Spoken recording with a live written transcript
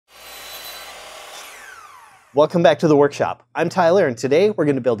Welcome back to the workshop. I'm Tyler, and today we're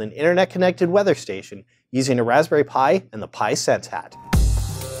going to build an internet-connected weather station using a Raspberry Pi and the Pi Sense Hat.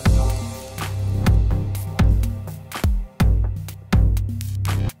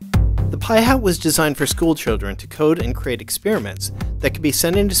 The Pi Hat was designed for school children to code and create experiments that could be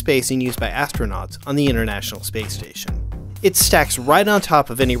sent into space and used by astronauts on the International Space Station. It stacks right on top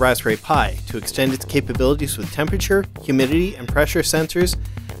of any Raspberry Pi to extend its capabilities with temperature, humidity, and pressure sensors,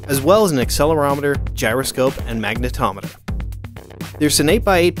 as well as an accelerometer, gyroscope, and magnetometer. There's an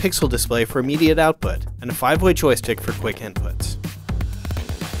 8x8 pixel display for immediate output, and a 5-way joystick for quick inputs.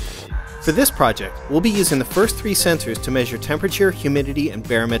 For this project, we'll be using the first 3 sensors to measure temperature, humidity, and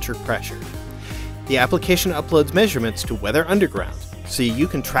barometric pressure. The application uploads measurements to Weather Underground, so you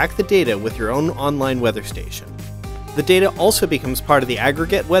can track the data with your own online weather station. The data also becomes part of the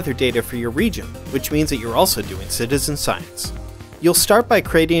aggregate weather data for your region, which means that you're also doing citizen science. You'll start by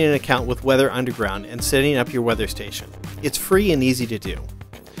creating an account with Weather Underground and setting up your weather station. It's free and easy to do.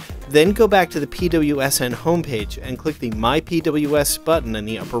 Then go back to the PWSN homepage and click the My PWS button in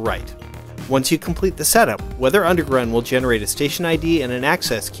the upper right. Once you complete the setup, Weather Underground will generate a station ID and an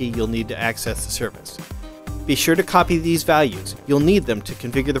access key you'll need to access the service. Be sure to copy these values. You'll need them to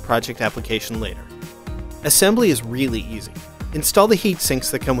configure the project application later. Assembly is really easy. Install the heat sinks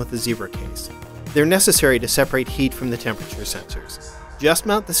that come with the Zebra case. They're necessary to separate heat from the temperature sensors. Just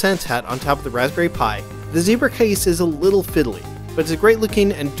mount the Sense Hat on top of the Raspberry Pi. The Zebra case is a little fiddly, but it's a great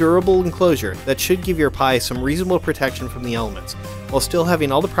looking and durable enclosure that should give your Pi some reasonable protection from the elements, while still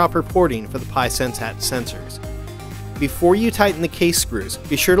having all the proper porting for the Pi Sense Hat sensors. Before you tighten the case screws,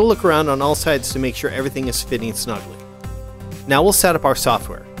 be sure to look around on all sides to make sure everything is fitting snugly. Now we'll set up our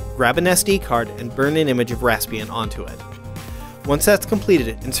software. Grab an SD card and burn an image of Raspbian onto it. Once that's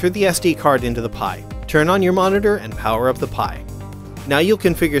completed, insert the SD card into the Pi. Turn on your monitor and power up the Pi. Now you'll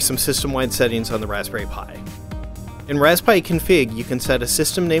configure some system-wide settings on the Raspberry Pi. In Raspberry Config, you can set a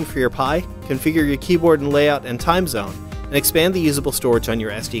system name for your Pi, configure your keyboard and layout and time zone, and expand the usable storage on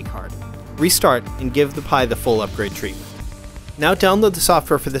your SD card. Restart and give the Pi the full upgrade treatment. Now download the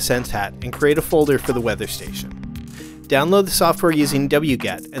software for the Sense Hat and create a folder for the weather station. Download the software using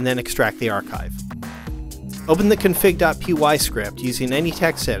wget and then extract the archive. Open the config.py script using any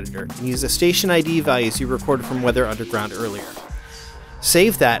text editor and use the station ID values you recorded from Weather Underground earlier.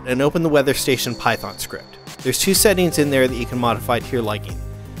 Save that and open the weather station Python script. There's 2 settings in there that you can modify to your liking: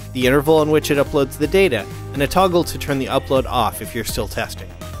 the interval in which it uploads the data, and a toggle to turn the upload off if you're still testing.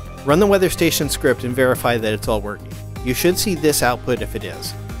 Run the weather station script and verify that it's all working. You should see this output if it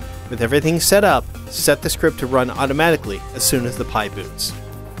is. With everything set up, set the script to run automatically as soon as the Pi boots.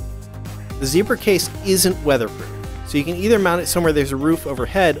 The Zebra case isn't weatherproof, so you can either mount it somewhere there's a roof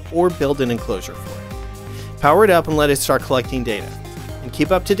overhead or build an enclosure for it. Power it up and let it start collecting data, and keep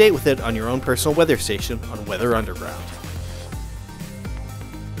up to date with it on your own personal weather station on Weather Underground.